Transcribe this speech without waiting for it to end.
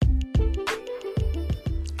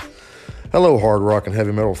Hello, hard rock and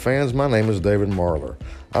heavy metal fans. My name is David Marlar.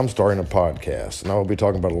 I'm starting a podcast, and I will be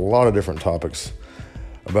talking about a lot of different topics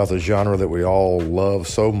about the genre that we all love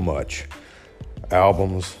so much.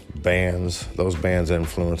 Albums, bands, those bands'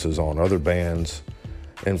 influences on other bands,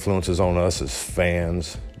 influences on us as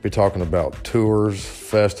fans. We'll be talking about tours,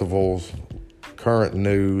 festivals, current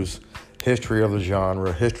news, history of the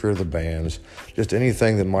genre, history of the bands, just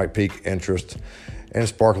anything that might pique interest and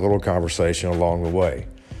spark a little conversation along the way.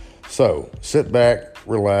 So, sit back,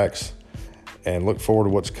 relax, and look forward to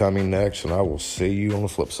what's coming next, and I will see you on the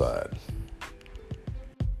flip side.